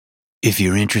If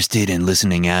you're interested in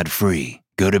listening ad-free,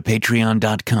 go to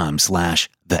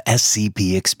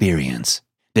patreon.com/thescpexperience.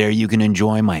 There you can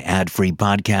enjoy my ad-free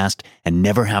podcast and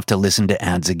never have to listen to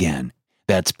ads again.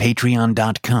 That's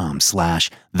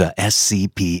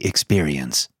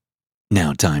patreon.com/thescpexperience.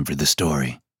 Now time for the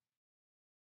story.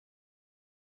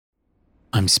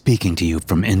 I'm speaking to you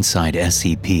from inside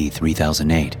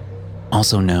SCP-3008,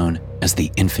 also known as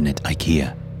the Infinite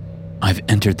IKEA. I've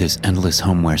entered this endless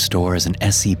homeware store as an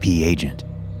SCP agent,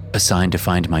 assigned to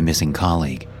find my missing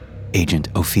colleague, Agent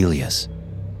Ophelius,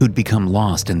 who'd become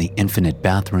lost in the infinite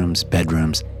bathrooms,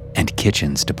 bedrooms, and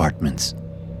kitchens departments.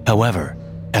 However,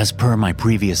 as per my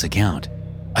previous account,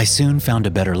 I soon found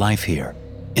a better life here,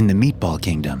 in the Meatball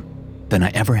Kingdom, than I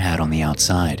ever had on the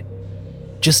outside.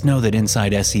 Just know that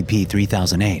inside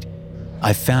SCP-3008,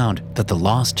 I found that the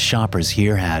lost shoppers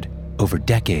here had, over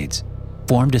decades,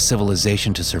 formed a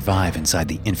civilization to survive inside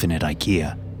the Infinite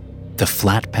IKEA, the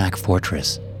Flatpack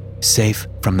Fortress, safe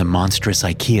from the monstrous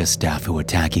IKEA staff who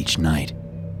attack each night.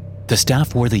 The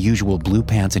staff wore the usual blue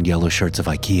pants and yellow shirts of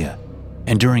IKEA,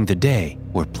 and during the day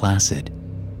were placid.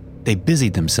 They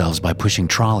busied themselves by pushing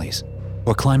trolleys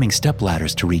or climbing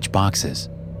stepladders to reach boxes,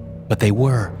 but they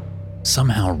were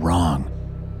somehow wrong.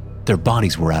 Their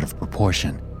bodies were out of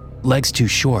proportion, legs too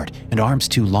short and arms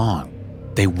too long.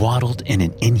 They waddled in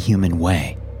an inhuman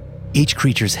way. Each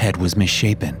creature's head was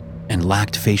misshapen and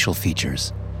lacked facial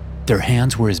features. Their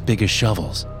hands were as big as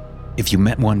shovels. If you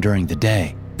met one during the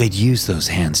day, they'd use those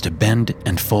hands to bend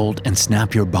and fold and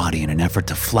snap your body in an effort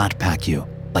to flat pack you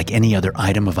like any other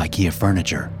item of IKEA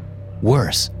furniture.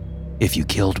 Worse, if you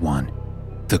killed one,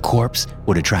 the corpse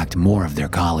would attract more of their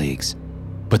colleagues.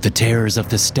 But the terrors of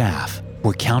the staff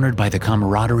were countered by the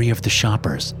camaraderie of the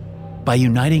shoppers. By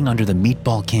uniting under the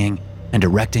Meatball King and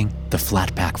erecting the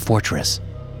Flatpack Fortress,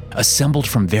 assembled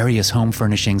from various home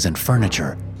furnishings and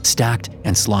furniture, stacked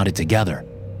and slotted together,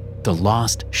 the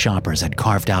lost shoppers had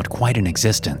carved out quite an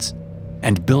existence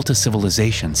and built a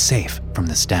civilization safe from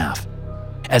the staff.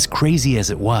 As crazy as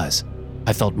it was,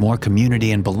 I felt more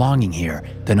community and belonging here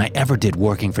than I ever did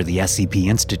working for the SCP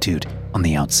Institute on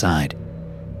the outside.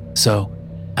 So,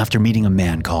 after meeting a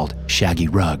man called Shaggy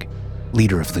Rugg,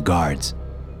 leader of the guards,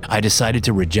 I decided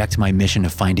to reject my mission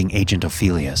of finding Agent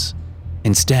Ophelius.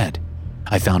 Instead,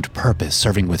 I found purpose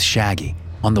serving with Shaggy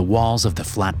on the walls of the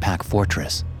Flatpack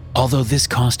Fortress. Although this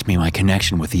cost me my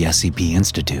connection with the SCP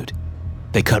Institute,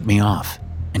 they cut me off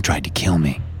and tried to kill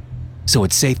me. So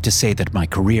it's safe to say that my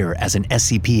career as an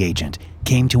SCP agent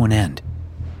came to an end.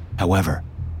 However,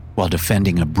 while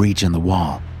defending a breach in the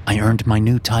wall, I earned my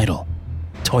new title,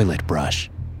 Toilet Brush.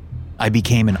 I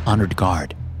became an honored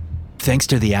guard. Thanks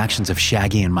to the actions of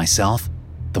Shaggy and myself,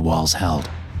 the walls held.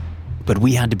 But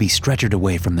we had to be stretchered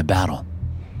away from the battle.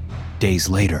 Days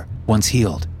later, once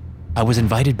healed, I was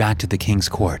invited back to the King's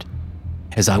Court.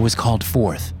 As I was called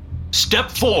forth, "Step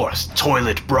forth,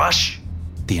 Toilet Brush!"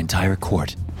 the entire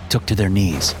court took to their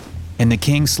knees, and the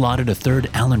King slotted a third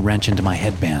Allen wrench into my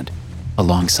headband,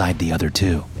 alongside the other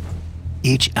two.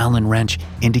 Each Allen wrench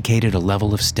indicated a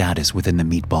level of status within the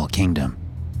Meatball Kingdom.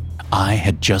 I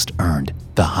had just earned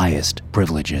the highest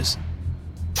privileges.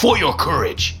 "For your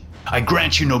courage, I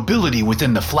grant you nobility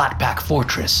within the Flatpack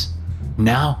Fortress.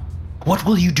 Now, what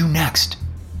will you do next?"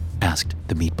 asked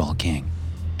the Meatball King.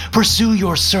 "Pursue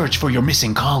your search for your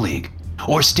missing colleague,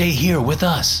 or stay here with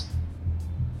us."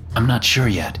 "I'm not sure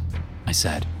yet," I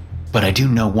said, "but I do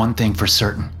know one thing for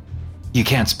certain. You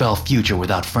can't spell future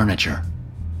without furniture."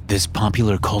 This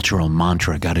popular cultural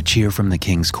mantra got a cheer from the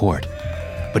King's Court,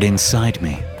 but inside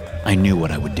me, I knew what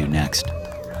I would do next.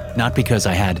 Not because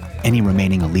I had any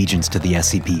remaining allegiance to the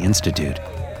SCP Institute,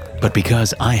 but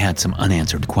because I had some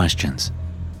unanswered questions.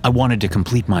 I wanted to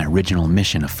complete my original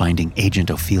mission of finding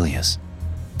Agent Ophelius,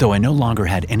 though I no longer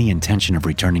had any intention of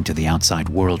returning to the outside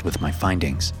world with my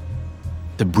findings.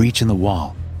 The breach in the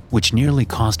wall, which nearly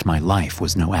cost my life,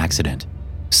 was no accident.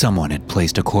 Someone had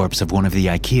placed a corpse of one of the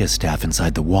IKEA staff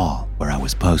inside the wall where I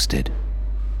was posted.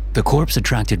 The corpse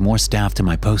attracted more staff to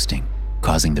my posting,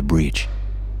 causing the breach.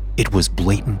 It was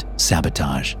blatant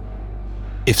sabotage.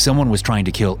 If someone was trying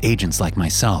to kill agents like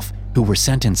myself, who were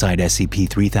sent inside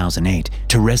SCP-3008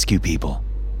 to rescue people,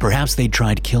 perhaps they'd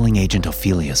tried killing Agent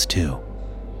Ophelius too.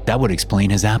 That would explain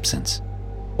his absence.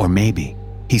 Or maybe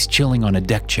he's chilling on a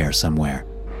deck chair somewhere,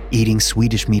 eating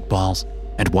Swedish meatballs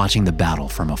and watching the battle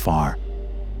from afar.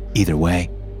 Either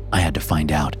way, I had to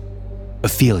find out.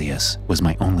 Ophelius was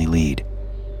my only lead.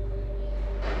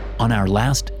 On our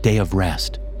last day of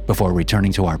rest, before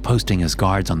returning to our posting as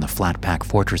guards on the Flatpack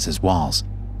Fortress's walls,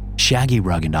 Shaggy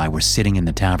Rugg and I were sitting in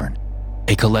the tavern,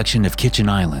 a collection of kitchen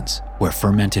islands where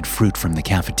fermented fruit from the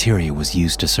cafeteria was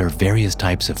used to serve various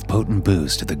types of potent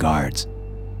booze to the guards,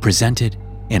 presented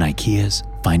in IKEA's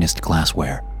finest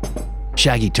glassware.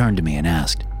 Shaggy turned to me and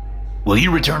asked, "Will you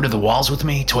return to the walls with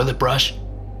me, Toilet Brush?"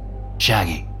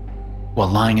 "Shaggy, while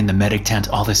lying in the medic tent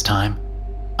all this time,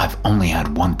 I've only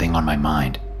had one thing on my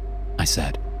mind," I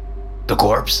said. "The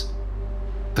corpse?"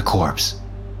 "The corpse.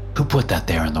 Who put that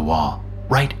there in the wall,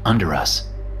 right under us?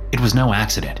 It was no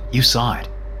accident. You saw it.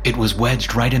 It was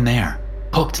wedged right in there,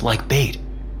 hooked like bait."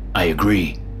 "I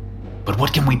agree. But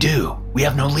what can we do? We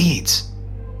have no leads."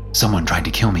 "Someone tried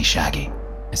to kill me, Shaggy,"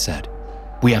 I said.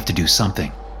 "We have to do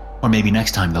something, or maybe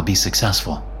next time they'll be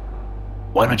successful."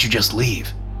 "Why don't you just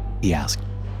leave?" he asked.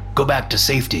 "Go back to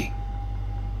safety."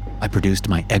 I produced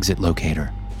my exit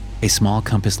locator, a small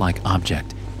compass-like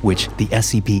object which the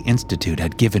SCP Institute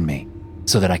had given me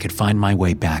so that I could find my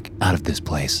way back out of this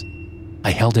place. I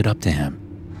held it up to him.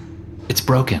 "It's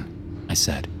broken," I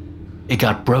said. "It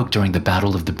got broke during the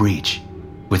Battle of the Breach.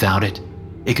 Without it,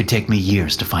 it could take me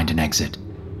years to find an exit."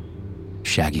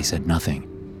 Shaggy said nothing,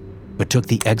 but took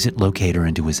the exit locator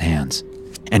into his hands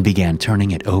and began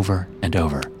turning it over and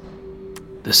over.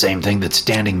 "The same thing that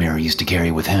Standing Mirror used to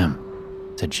carry with him,"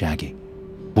 said Shaggy.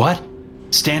 "What?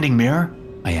 Standing Mirror?"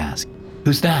 I asked.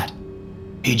 "Who's that?"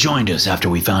 "He joined us after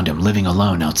we found him living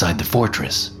alone outside the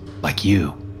fortress, like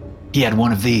you. He had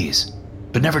one of these,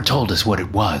 but never told us what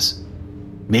it was.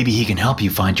 Maybe he can help you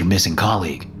find your missing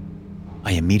colleague."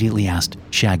 I immediately asked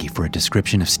Shaggy for a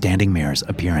description of Standing Mirror's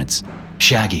appearance.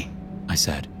 "Shaggy," I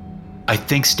said, "I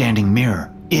think Standing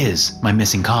Mirror is my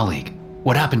missing colleague.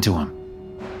 What happened to him?"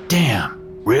 "Damn,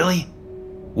 really?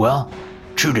 Well,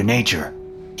 true to nature,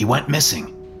 he went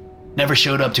missing. Never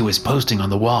showed up to his posting on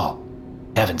the wall.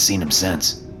 Haven't seen him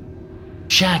since."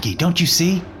 "Shaggy, don't you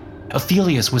see?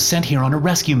 Aphelios was sent here on a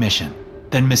rescue mission,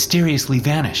 then mysteriously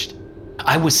vanished.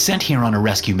 I was sent here on a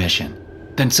rescue mission,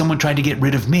 then someone tried to get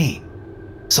rid of me.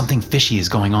 Something fishy is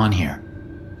going on here."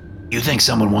 "You think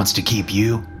someone wants to keep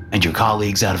you and your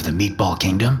colleagues out of the Meatball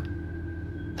Kingdom?"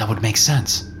 "That would make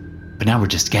sense, but now we're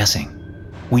just guessing.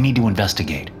 We need to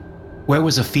investigate. Where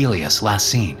was Aphelios last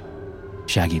seen?"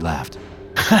 Shaggy laughed.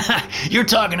 "You're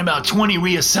talking about 20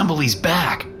 reassemblies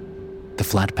back." The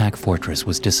Flatpack Fortress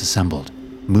was disassembled,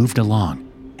 moved along,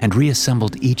 and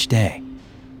reassembled each day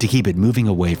to keep it moving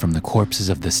away from the corpses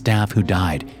of the staff who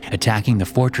died attacking the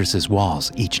fortress's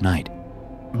walls each night.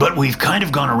 "But we've kind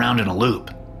of gone around in a loop,"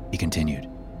 he continued.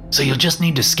 "So you'll just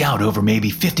need to scout over maybe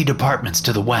 50 departments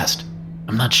to the west.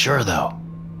 I'm not sure though.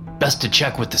 Best to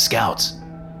check with the scouts."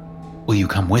 "Will you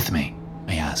come with me?"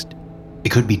 I asked. "It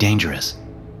could be dangerous."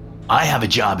 "I have a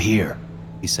job here,"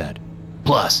 he said.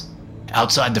 "Plus,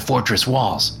 outside the fortress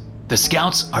walls, the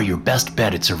scouts are your best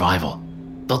bet at survival.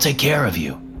 They'll take care of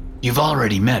you. You've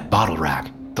already met Bottle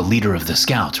Rack, the leader of the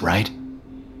scouts, right?"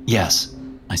 "Yes,"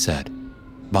 I said.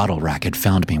 Bottle Rack had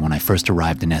found me when I first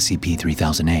arrived in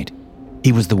SCP-3008.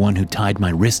 He was the one who tied my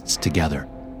wrists together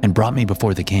and brought me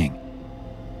before the king.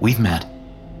 "We've met."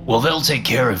 "Well, they'll take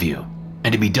care of you.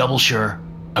 And to be double sure,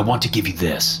 I want to give you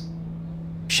this."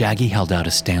 Shaggy held out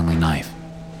a Stanley knife,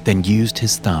 then used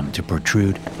his thumb to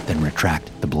protrude, then retract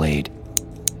the blade.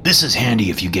 "This is handy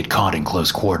if you get caught in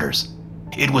close quarters.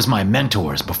 It was my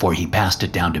mentor's before he passed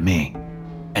it down to me.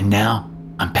 And now,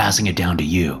 I'm passing it down to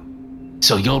you.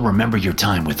 So you'll remember your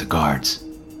time with the guards."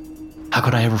 "How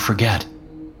could I ever forget?"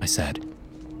 I said.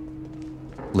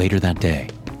 Later that day,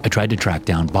 I tried to track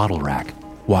down Bottle Rack,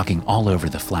 walking all over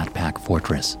the Flatpack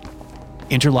Fortress.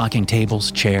 Interlocking tables,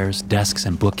 chairs, desks,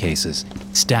 and bookcases,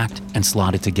 stacked and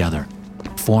slotted together,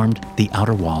 formed the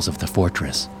outer walls of the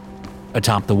fortress.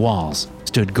 Atop the walls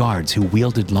stood guards who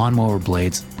wielded lawnmower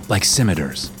blades like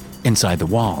scimitars. Inside the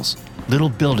walls, little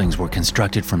buildings were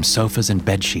constructed from sofas and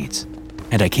bed sheets,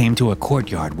 and I came to a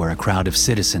courtyard where a crowd of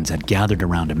citizens had gathered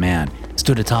around a man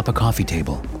stood atop a coffee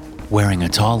table, wearing a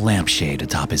tall lampshade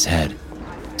atop his head.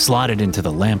 Slotted into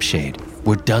the lampshade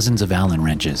were dozens of Allen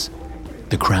wrenches.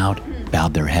 The crowd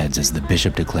bowed their heads as the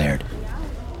bishop declared,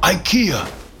 "IKEA,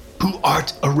 who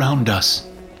art around us,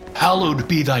 hallowed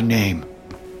be thy name.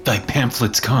 Thy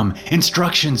pamphlets come,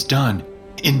 instructions done,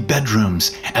 in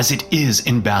bedrooms as it is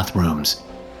in bathrooms.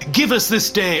 Give us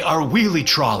this day our wheelie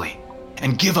trolley,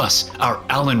 and give us our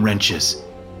Allen wrenches,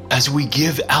 as we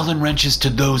give Allen wrenches to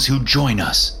those who join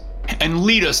us, and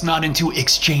lead us not into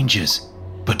exchanges,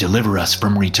 but deliver us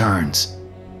from returns.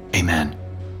 Amen."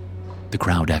 The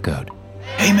crowd echoed,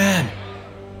 "Amen,"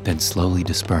 then slowly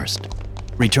dispersed,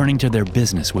 returning to their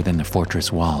business within the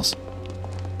fortress walls.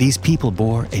 These people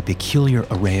bore a peculiar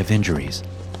array of injuries,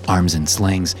 arms in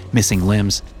slings, missing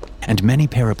limbs, and many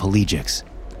paraplegics,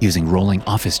 using rolling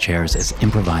office chairs as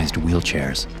improvised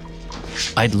wheelchairs.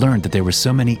 I'd learned that there were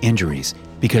so many injuries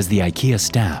because the IKEA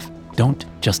staff don't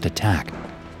just attack.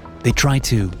 They try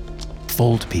to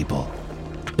fold people.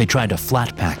 They try to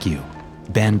flat pack you,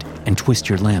 bend and twist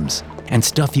your limbs, and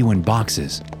stuff you in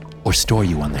boxes or store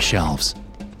you on the shelves.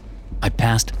 I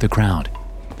passed the crowd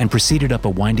and proceeded up a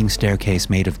winding staircase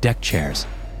made of deck chairs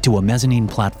to a mezzanine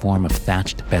platform of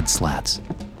thatched bed slats,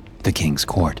 the King's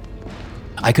Court.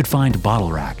 I could find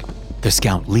Bottle Rack, the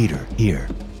scout leader, here.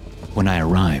 When I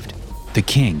arrived, the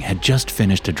king had just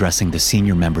finished addressing the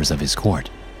senior members of his court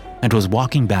and was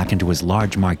walking back into his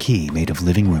large marquee made of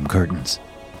living room curtains.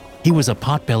 He was a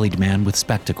pot-bellied man with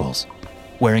spectacles,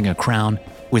 wearing a crown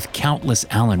with countless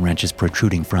Allen wrenches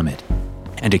protruding from it,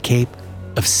 and a cape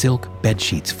of silk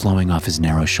bedsheets flowing off his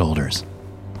narrow shoulders.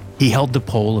 He held the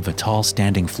pole of a tall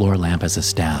standing floor lamp as a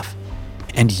staff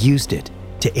and used it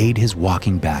to aid his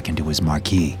walking back into his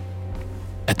marquee.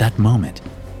 At that moment,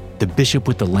 the bishop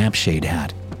with the lampshade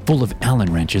hat full of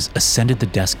Allen wrenches ascended the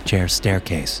desk chair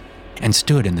staircase and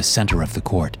stood in the center of the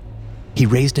court. He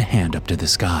raised a hand up to the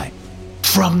sky.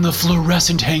 From the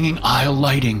fluorescent hanging aisle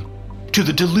lighting to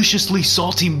the deliciously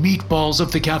salty meatballs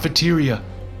of the cafeteria,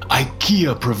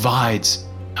 IKEA provides.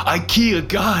 IKEA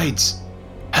guides.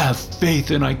 Have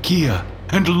faith in IKEA,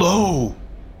 and lo,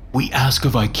 we ask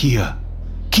of IKEA,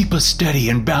 keep us steady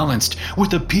and balanced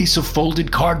with a piece of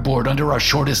folded cardboard under our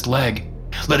shortest leg.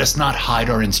 Let us not hide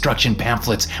our instruction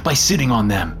pamphlets by sitting on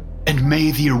them. And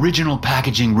may the original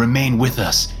packaging remain with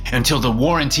us until the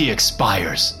warranty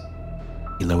expires.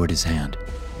 He lowered his hand,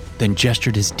 then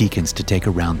gestured his deacons to take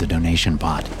around the donation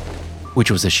pot, which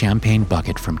was a champagne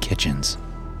bucket from Kitchens.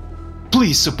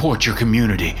 Please support your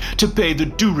community to pay the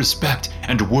due respect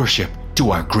and worship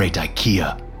to our great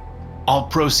IKEA. All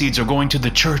proceeds are going to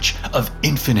the Church of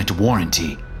Infinite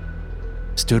Warranty.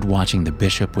 Stood watching the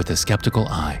bishop with a skeptical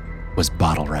eye was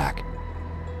Bottle Rack.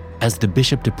 As the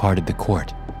bishop departed the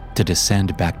court to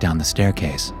descend back down the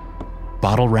staircase,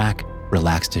 Bottle Rack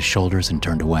relaxed his shoulders and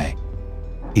turned away.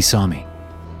 He saw me.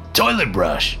 Toilet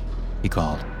brush, he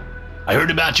called. I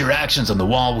heard about your actions on the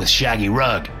wall with Shaggy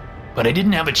Rugg, but I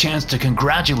didn't have a chance to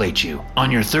congratulate you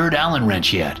on your third Allen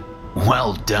wrench yet.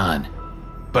 Well done.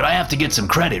 But I have to get some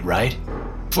credit, right?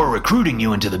 For recruiting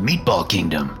you into the Meatball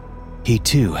Kingdom. He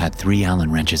too had 3 Allen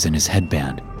wrenches in his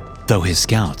headband, though his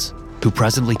scouts, who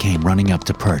presently came running up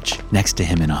to perch next to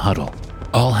him in a huddle,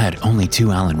 all had only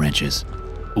 2 Allen wrenches.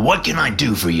 What can I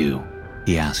do for you?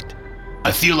 He asked.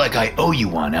 I feel like I owe you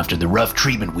one after the rough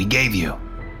treatment we gave you.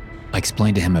 I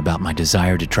explained to him about my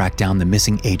desire to track down the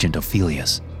missing agent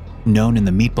Ophelius, known in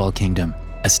the Meatball Kingdom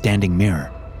as Standing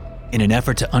Mirror, in an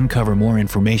effort to uncover more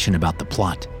information about the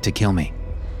plot to kill me.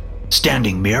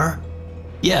 Standing Mirror?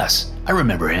 Yes, I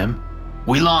remember him.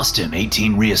 We lost him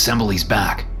 18 reassemblies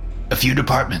back, a few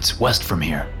departments west from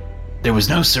here. There was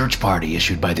no search party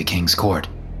issued by the King's Court,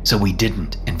 so we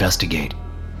didn't investigate.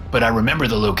 But I remember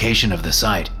the location of the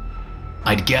site.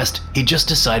 I'd guessed he just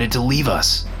decided to leave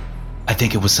us. I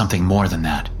think it was something more than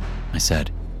that, I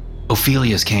said.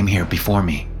 Ophelius came here before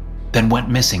me, then went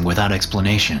missing without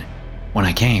explanation. When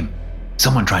I came,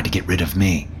 someone tried to get rid of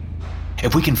me.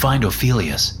 If we can find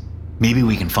Ophelius, maybe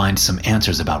we can find some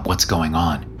answers about what's going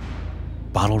on.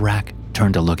 Bottle Rack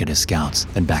turned to look at his scouts,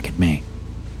 then back at me.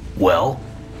 Well,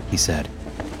 he said,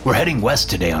 we're heading west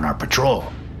today on our patrol.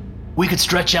 We could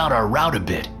stretch out our route a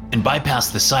bit and bypass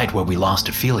the site where we lost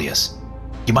Ophelius.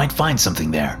 You might find something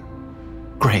there.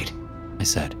 Great, I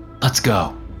said. Let's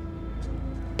go.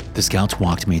 The scouts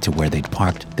walked me to where they'd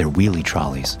parked their wheelie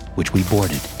trolleys, which we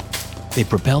boarded. They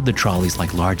propelled the trolleys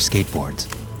like large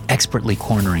skateboards, expertly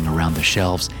cornering around the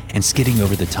shelves and skidding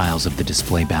over the tiles of the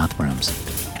display bathrooms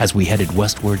as we headed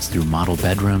westwards through model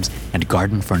bedrooms and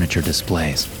garden furniture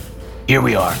displays. Here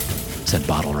we are, said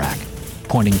Bottle Rack,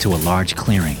 pointing to a large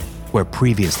clearing where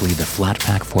previously the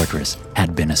flat-pack fortress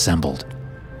had been assembled.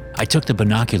 I took the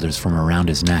binoculars from around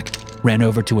his neck, ran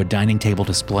over to a dining table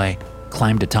display,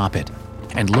 climbed atop it,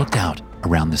 and looked out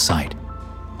around the site.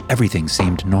 Everything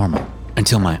seemed normal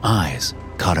until my eyes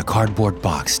caught a cardboard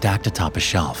box stacked atop a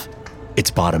shelf. Its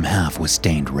bottom half was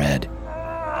stained red.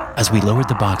 As we lowered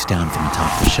the box down from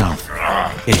atop the shelf,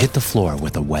 it hit the floor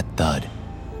with a wet thud.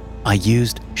 I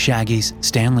used Shaggy's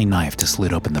Stanley knife to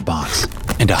slit open the box,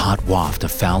 and a hot waft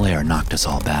of foul air knocked us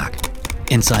all back.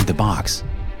 Inside the box,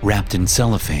 wrapped in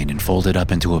cellophane and folded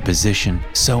up into a position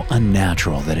so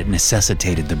unnatural that it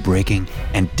necessitated the breaking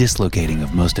and dislocating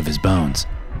of most of his bones,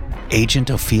 Agent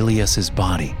Ophelius's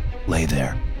body lay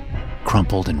there,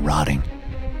 crumpled and rotting.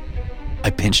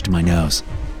 I pinched my nose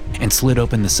and slid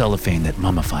open the cellophane that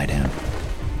mummified him.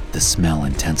 The smell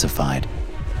intensified.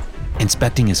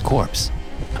 Inspecting his corpse,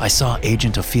 I saw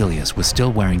Agent Ophelius was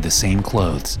still wearing the same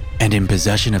clothes and in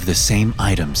possession of the same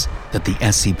items that the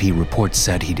SCP report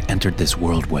said he'd entered this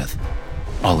world with.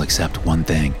 All except one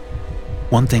thing.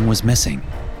 One thing was missing: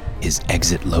 his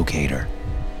exit locator.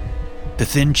 The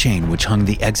thin chain which hung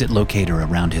the exit locator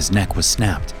around his neck was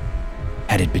snapped.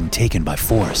 Had it been taken by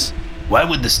force? Why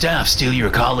would the staff steal your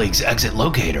colleague's exit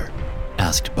locator?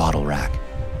 Asked Bottle Rack,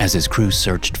 as his crew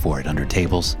searched for it under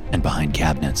tables and behind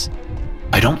cabinets.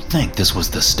 I don't think this was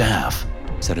the staff,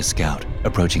 said a scout,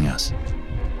 approaching us.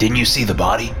 Didn't you see the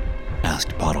body?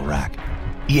 Asked Bottle Rack.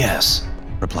 Yes,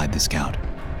 replied the scout.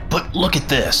 But look at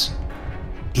this.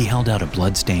 He held out a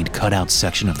blood-stained cutout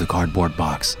section of the cardboard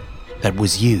box that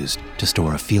was used to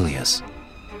store Ophelius.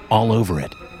 All over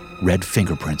it, red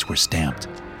fingerprints were stamped.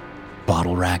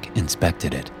 Bottle Rack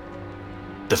inspected it.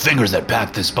 The fingers that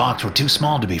packed this box were too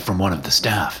small to be from one of the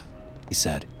staff, he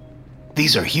said.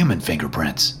 These are human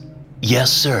fingerprints.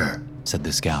 Yes, sir, said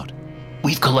the scout.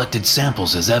 We've collected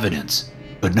samples as evidence,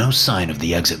 but no sign of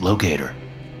the exit locator.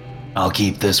 I'll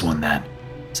keep this one then,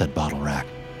 said Bottle Rack,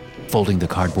 folding the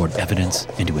cardboard evidence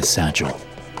into his satchel.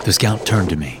 The scout turned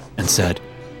to me and said,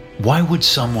 Why would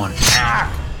someone...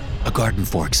 A garden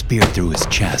fork speared through his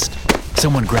chest.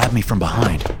 Someone grabbed me from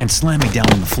behind and slammed me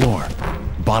down on the floor.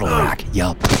 Bottle Rack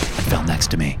yelped and fell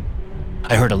next to me.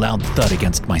 I heard a loud thud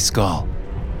against my skull,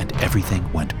 and everything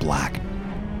went black.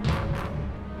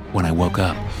 When I woke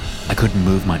up, I couldn't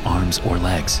move my arms or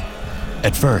legs.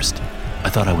 At first, I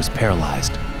thought I was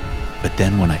paralyzed, but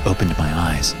then when I opened my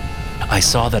eyes, I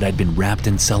saw that I'd been wrapped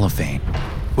in cellophane,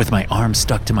 with my arms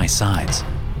stuck to my sides.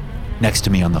 Next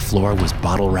to me on the floor was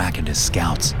Bottle Rack and his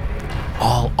scouts,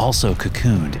 all also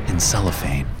cocooned in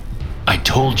cellophane. I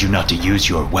told you not to use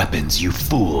your weapons, you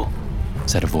fool,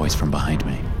 said a voice from behind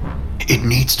me. It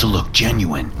needs to look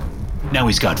genuine. Now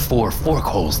he's got 4 fork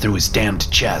holes through his damned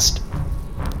chest.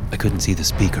 I couldn't see the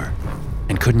speaker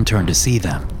and couldn't turn to see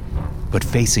them, but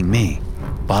facing me,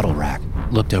 Bottle Rack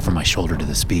looked over my shoulder to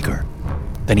the speaker.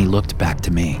 Then he looked back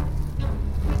to me.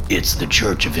 It's the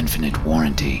Church of Infinite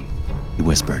Warranty, he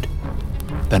whispered.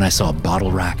 Then I saw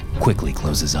Bottle Rack quickly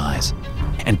close his eyes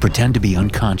and pretend to be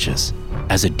unconscious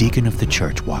as a deacon of the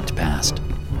church walked past.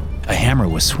 A hammer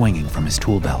was swinging from his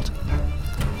tool belt.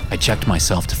 I checked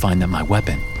myself to find that my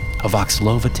weapon, a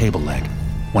Voxlova table leg,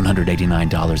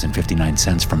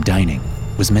 $189.59 from dining,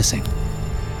 was missing.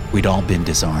 We'd all been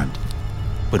disarmed,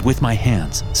 but with my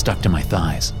hands stuck to my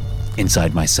thighs,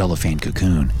 inside my cellophane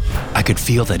cocoon, I could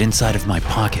feel that inside of my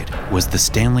pocket was the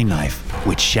Stanley knife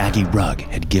which Shaggy Rugg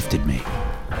had gifted me.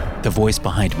 The voice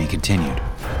behind me continued.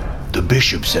 The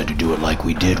bishop said to do it like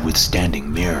we did with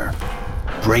Standing Mirror.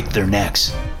 Break their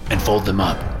necks and fold them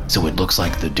up so it looks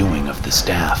like the doing of the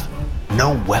staff.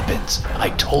 No weapons,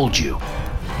 I told you.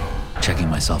 Checking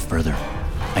myself further,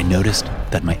 I noticed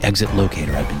that my exit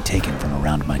locator had been taken from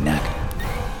around my neck.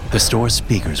 The store's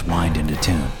speakers whined into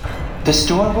tune. The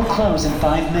store will close in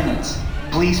 5 minutes.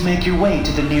 Please make your way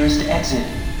to the nearest exit.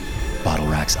 Bottle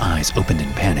Rack's eyes opened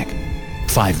in panic.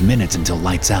 5 minutes until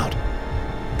lights out.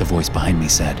 The voice behind me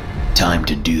said, Time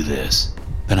to do this.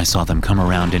 Then I saw them come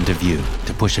around into view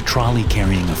to push a trolley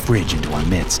carrying a fridge into our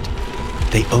midst.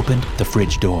 They opened the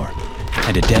fridge door,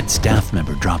 and a dead staff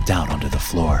member dropped out onto the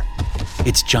floor.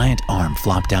 Its giant arm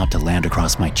flopped out to land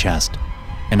across my chest,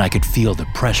 and I could feel the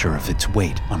pressure of its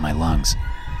weight on my lungs.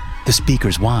 The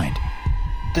speakers whined.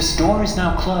 The store is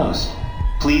now closed.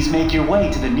 Please make your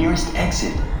way to the nearest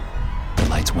exit. The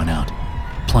lights went out,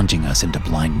 plunging us into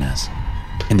blindness.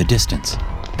 In the distance,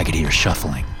 I could hear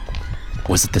shuffling.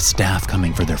 Was it the staff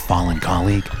coming for their fallen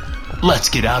colleague? Let's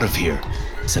get out of here,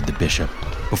 said the bishop,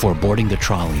 before boarding the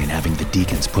trolley and having the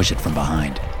deacons push it from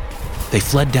behind. They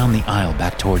fled down the aisle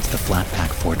back towards the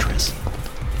flat-pack fortress.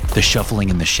 The shuffling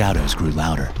in the shadows grew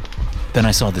louder. Then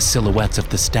I saw the silhouettes of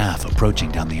the staff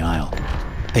approaching down the aisle.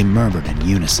 They murmured in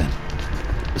unison.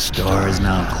 The store is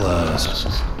now closed.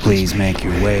 Please make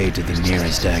your way to the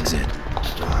nearest exit.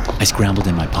 I scrambled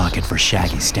in my pocket for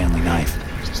Shaggy's Stanley knife,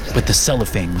 but the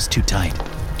cellophane was too tight.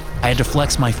 I had to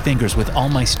flex my fingers with all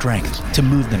my strength to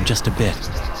move them just a bit,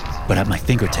 but at my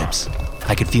fingertips,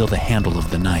 I could feel the handle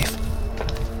of the knife.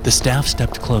 The staff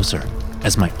stepped closer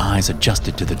as my eyes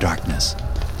adjusted to the darkness.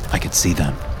 I could see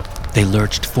them. They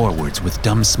lurched forwards with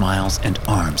dumb smiles and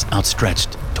arms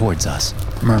outstretched towards us,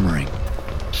 murmuring,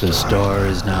 The store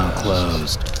is now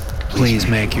closed. Please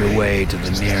make your way to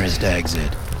the nearest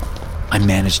exit. I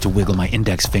managed to wiggle my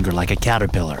index finger like a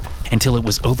caterpillar until it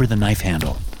was over the knife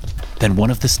handle. Then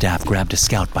one of the staff grabbed a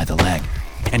scout by the leg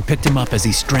and picked him up as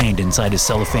he strained inside his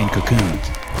cellophane cocoon.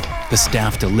 The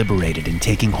staff deliberated in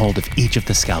taking hold of each of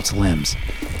the scout's limbs,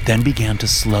 then began to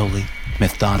slowly,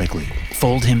 methodically,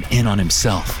 fold him in on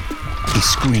himself. He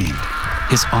screamed.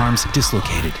 His arms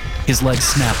dislocated, his legs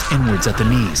snapped inwards at the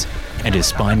knees, and his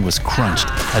spine was crunched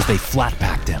as they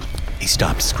flat-packed him. He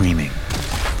stopped screaming.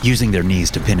 Using their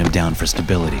knees to pin him down for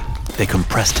stability, they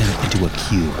compressed him into a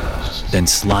cube, then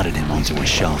slotted him onto a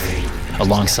shelf,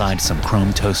 alongside some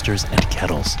chrome toasters and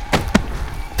kettles.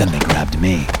 Then they grabbed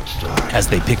me. As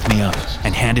they picked me up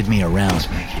and handed me around,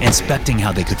 inspecting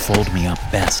how they could fold me up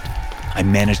best, I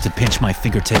managed to pinch my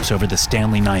fingertips over the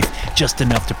Stanley knife just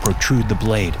enough to protrude the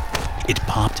blade. It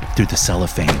popped through the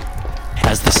cellophane.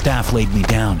 As the staff laid me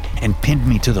down and pinned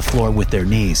me to the floor with their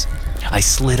knees, I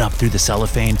slid up through the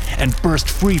cellophane and burst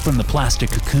free from the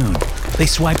plastic cocoon. They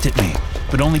swiped at me,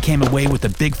 but only came away with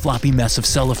a big floppy mess of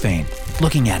cellophane,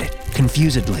 looking at it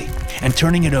confusedly and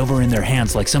turning it over in their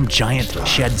hands like some giant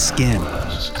shed skin.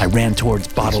 I ran towards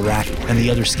Bottle Rack and the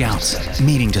other scouts,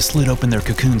 needing to slit open their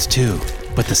cocoons too,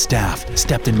 but the staff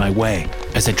stepped in my way.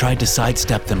 As I tried to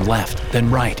sidestep them left,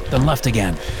 then right, then left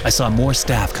again, I saw more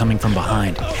staff coming from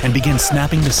behind and began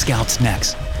snapping the scouts'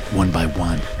 necks, one by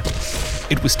one.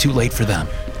 It was too late for them.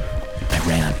 I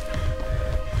ran.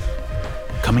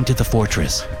 Coming to the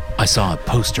fortress, I saw a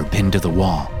poster pinned to the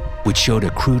wall, which showed a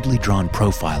crudely drawn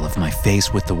profile of my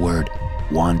face with the word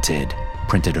 "Wanted"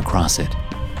 printed across it.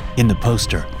 In the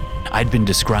poster, I'd been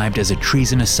described as a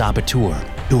treasonous saboteur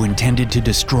who intended to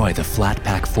destroy the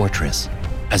Flat-Pack Fortress.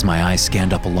 As my eyes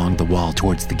scanned up along the wall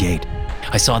towards the gate,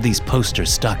 I saw these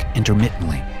posters stuck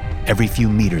intermittently, every few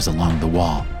meters along the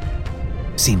wall.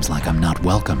 Seems like I'm not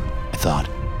welcome, I thought,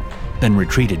 then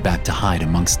retreated back to hide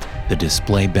amongst the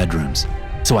display bedrooms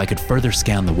so I could further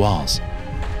scan the walls.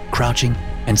 Crouching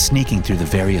and sneaking through the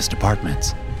various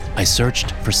departments, I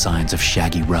searched for signs of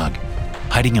Shaggy Rugg.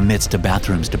 Hiding amidst a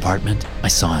bathroom's department, I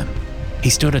saw him. He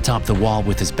stood atop the wall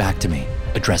with his back to me,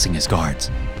 addressing his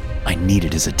guards. I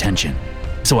needed his attention,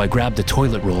 so I grabbed a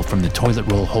toilet roll from the toilet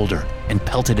roll holder and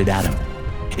pelted it at him.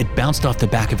 It bounced off the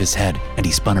back of his head and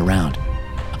he spun around.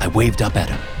 I waved up at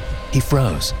him. He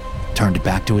froze, turned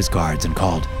back to his guards and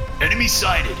called, Enemy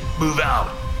sighted! Move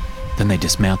out! Then they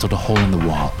dismantled a hole in the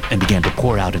wall and began to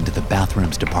pour out into the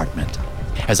bathrooms department.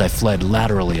 As I fled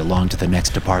laterally along to the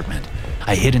next department,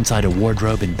 I hid inside a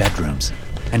wardrobe in bedrooms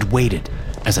and waited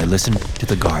as I listened to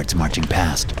the guards marching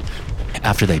past.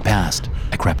 After they passed,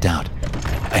 I crept out.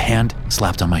 A hand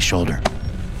slapped on my shoulder.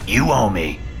 You owe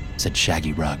me, said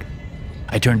Shaggy Rugg.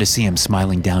 I turned to see him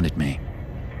smiling down at me.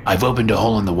 I've opened a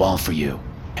hole in the wall for you,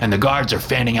 and the guards are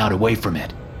fanning out away from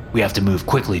it. We have to move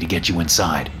quickly to get you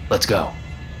inside. Let's go.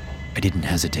 I didn't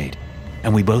hesitate,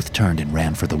 and we both turned and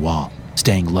ran for the wall,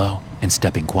 staying low and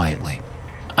stepping quietly.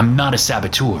 I'm not a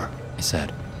saboteur, I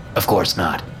said. Of course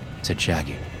not, said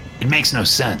Shaggy. It makes no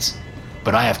sense,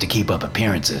 but I have to keep up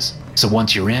appearances, so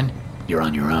once you're in, you're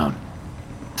on your own.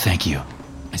 Thank you,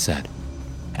 I said.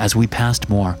 As we passed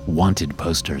more wanted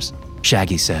posters,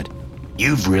 Shaggy said,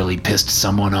 You've really pissed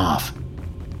someone off.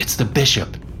 It's the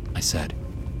bishop, I said.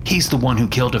 He's the one who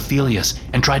killed Ophelius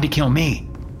and tried to kill me.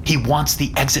 He wants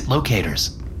the exit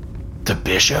locators. The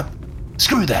bishop?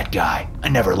 Screw that guy. I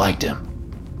never liked him.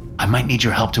 I might need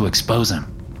your help to expose him,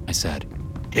 I said.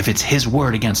 If it's his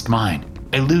word against mine,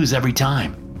 I lose every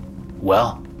time.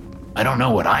 Well, I don't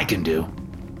know what I can do.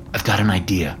 I've got an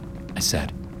idea, I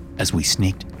said, as we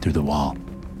sneaked through the wall.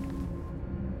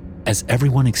 As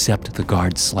everyone except the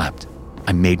guards slept,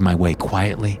 I made my way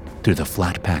quietly through the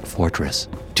Flat-Pack Fortress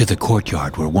to the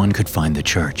courtyard where one could find the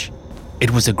church.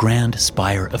 It was a grand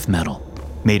spire of metal,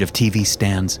 made of TV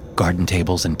stands, garden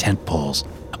tables, and tent poles,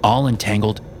 all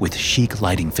entangled with chic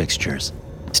lighting fixtures,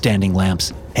 standing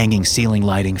lamps, hanging ceiling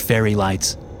lighting, fairy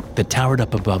lights that towered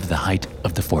up above the height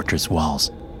of the fortress walls.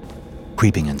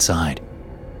 Creeping inside,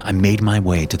 I made my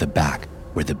way to the back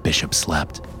where the bishop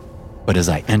slept. But as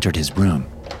I entered his room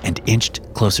and inched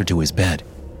closer to his bed,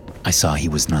 I saw he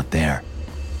was not there.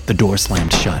 The door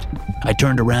slammed shut. I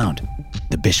turned around.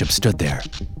 The bishop stood there,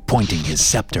 pointing his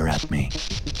scepter at me.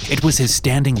 It was his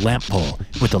standing lamp pole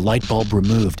with the light bulb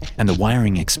removed and the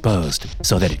wiring exposed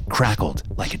so that it crackled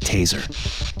like a taser.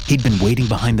 He'd been waiting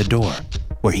behind the door,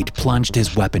 where he'd plunged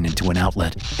his weapon into an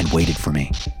outlet and waited for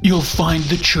me. You'll find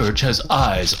the church has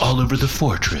eyes all over the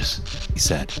fortress, he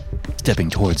said, stepping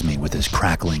towards me with his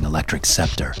crackling electric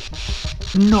scepter.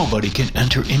 Nobody can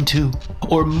enter into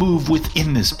or move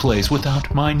within this place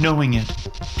without my knowing it.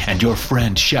 And your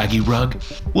friend Shaggy Rugg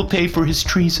will pay for his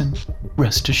treason,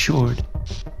 rest assured.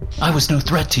 I was no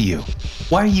threat to you.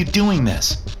 Why are you doing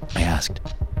this? I asked.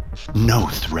 No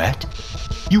threat?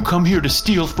 You come here to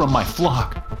steal from my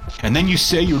flock, and then you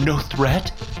say you're no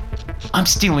threat? I'm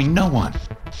stealing no one.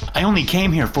 I only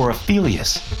came here for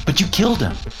Ophelius, but you killed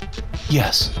him.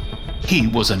 Yes, he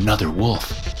was another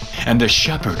wolf, and the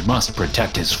shepherd must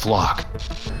protect his flock.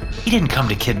 He didn't come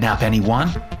to kidnap anyone.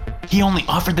 He only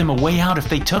offered them a way out if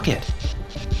they took it.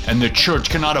 And the church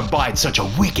cannot abide such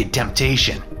a wicked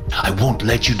temptation. I won't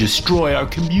let you destroy our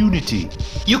community.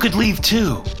 You could leave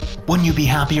too. Wouldn't you be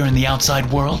happier in the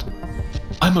outside world?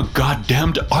 I'm a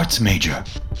goddamned arts major.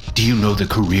 Do you know the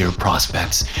career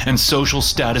prospects and social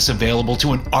status available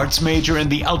to an arts major in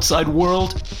the outside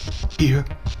world? Here,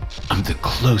 I'm the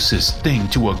closest thing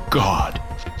to a god.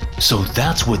 So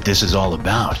that's what this is all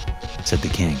about, said the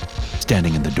king,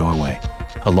 standing in the doorway,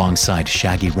 alongside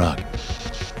Shaggy Rug.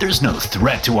 There's no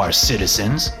threat to our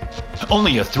citizens,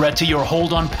 only a threat to your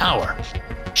hold on power.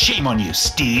 Shame on you,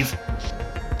 Steve.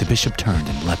 The bishop turned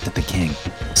and leapt at the king,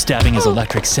 stabbing his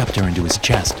electric scepter into his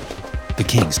chest. The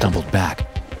king stumbled back,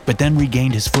 but then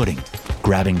regained his footing,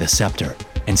 grabbing the scepter,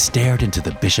 and stared into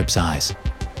the bishop's eyes.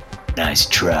 Nice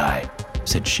try,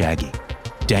 said Shaggy,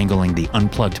 dangling the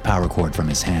unplugged power cord from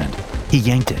his hand. He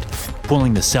yanked it,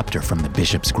 pulling the scepter from the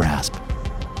bishop's grasp.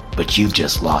 But you've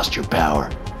just lost your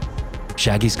power.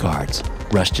 Shaggy's guards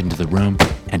rushed into the room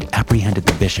and apprehended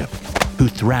the bishop, who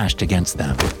thrashed against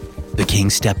them. The king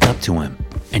stepped up to him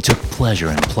and took pleasure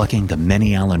in plucking the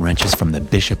many Allen wrenches from the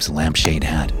bishop's lampshade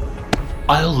hat.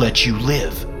 I'll let you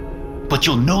live, but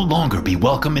you'll no longer be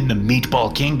welcome in the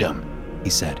Meatball Kingdom, he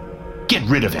said. Get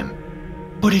rid of him.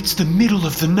 But it's the middle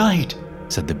of the night,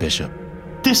 said the bishop.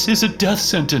 This is a death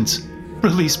sentence.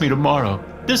 Release me tomorrow.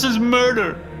 This is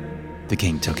murder. The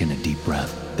king took in a deep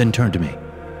breath, then turned to me.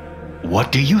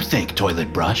 What do you think,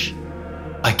 Toilet Brush?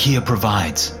 IKEA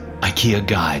provides, IKEA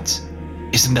guides.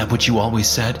 Isn't that what you always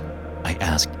said? I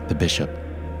asked the bishop.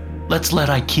 Let's let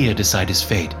IKEA decide his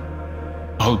fate.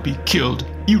 I'll be killed.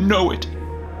 You know it.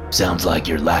 Sounds like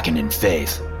you're lacking in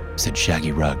faith, said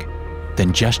Shaggy Rug,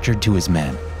 then gestured to his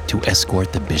men to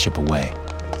escort the bishop away.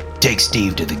 Take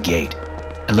Steve to the gate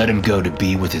and let him go to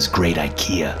be with his great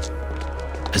IKEA.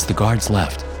 As the guards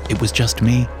left, it was just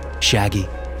me, Shaggy,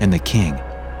 and the king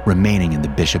remaining in the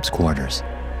bishop's quarters.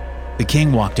 The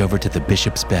king walked over to the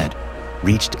bishop's bed,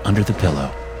 reached under the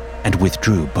pillow, and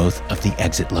withdrew both of the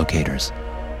exit locators.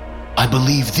 I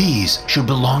believe these should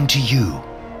belong to you,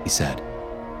 he said,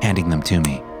 handing them to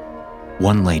me.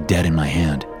 One lay dead in my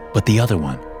hand, but the other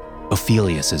one,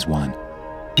 Ophelius's one,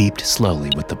 beeped slowly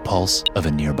with the pulse of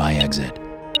a nearby exit.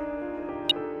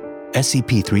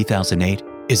 SCP-3008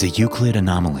 is a Euclid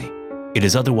anomaly. It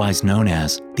is otherwise known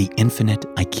as the Infinite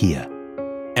IKEA.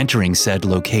 Entering said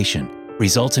location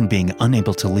results in being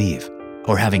unable to leave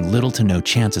or having little to no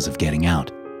chances of getting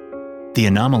out. The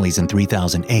anomalies in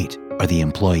 3008 are the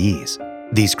employees.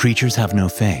 These creatures have no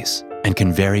face and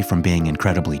can vary from being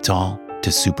incredibly tall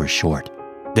to super short.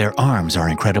 Their arms are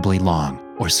incredibly long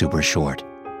or super short.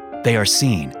 They are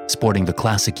seen sporting the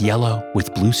classic yellow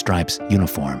with blue stripes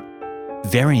uniform,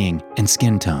 varying in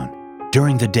skin tone.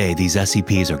 During the day, these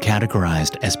SCPs are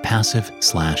categorized as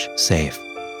passive/safe.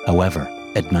 However,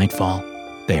 at nightfall,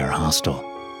 they are hostile.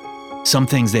 Some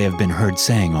things they have been heard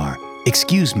saying are,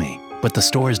 "Excuse me, but the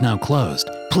store is now closed.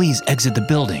 Please exit the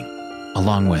building,"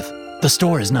 along with, "The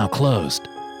store is now closed."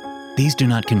 These do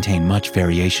not contain much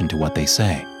variation to what they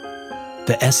say.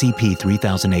 The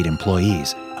SCP-3008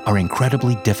 employees are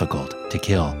incredibly difficult to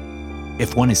kill.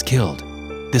 If one is killed,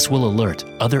 this will alert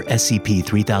other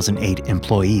SCP-3008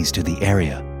 employees to the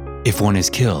area. If one is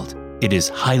killed, it is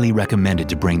highly recommended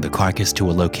to bring the carcass to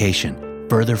a location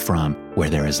further from where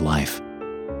there is life.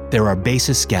 There are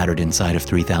bases scattered inside of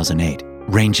 3008,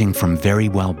 ranging from very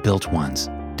well-built ones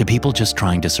to people just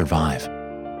trying to survive.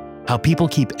 How people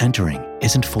keep entering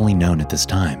isn't fully known at this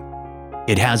time.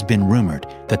 It has been rumored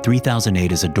that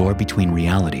 3008 is a door between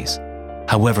realities.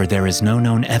 However, there is no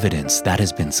known evidence that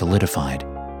has been solidified.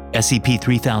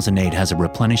 SCP-3008 has a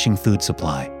replenishing food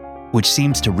supply, which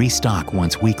seems to restock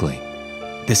once weekly.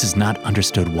 This is not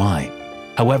understood why.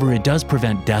 However, it does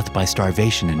prevent death by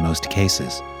starvation in most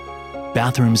cases.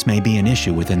 Bathrooms may be an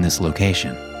issue within this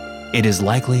location. It is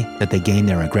likely that they gain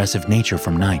their aggressive nature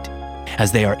from night,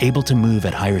 as they are able to move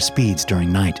at higher speeds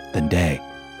during night than day,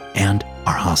 and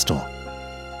are hostile.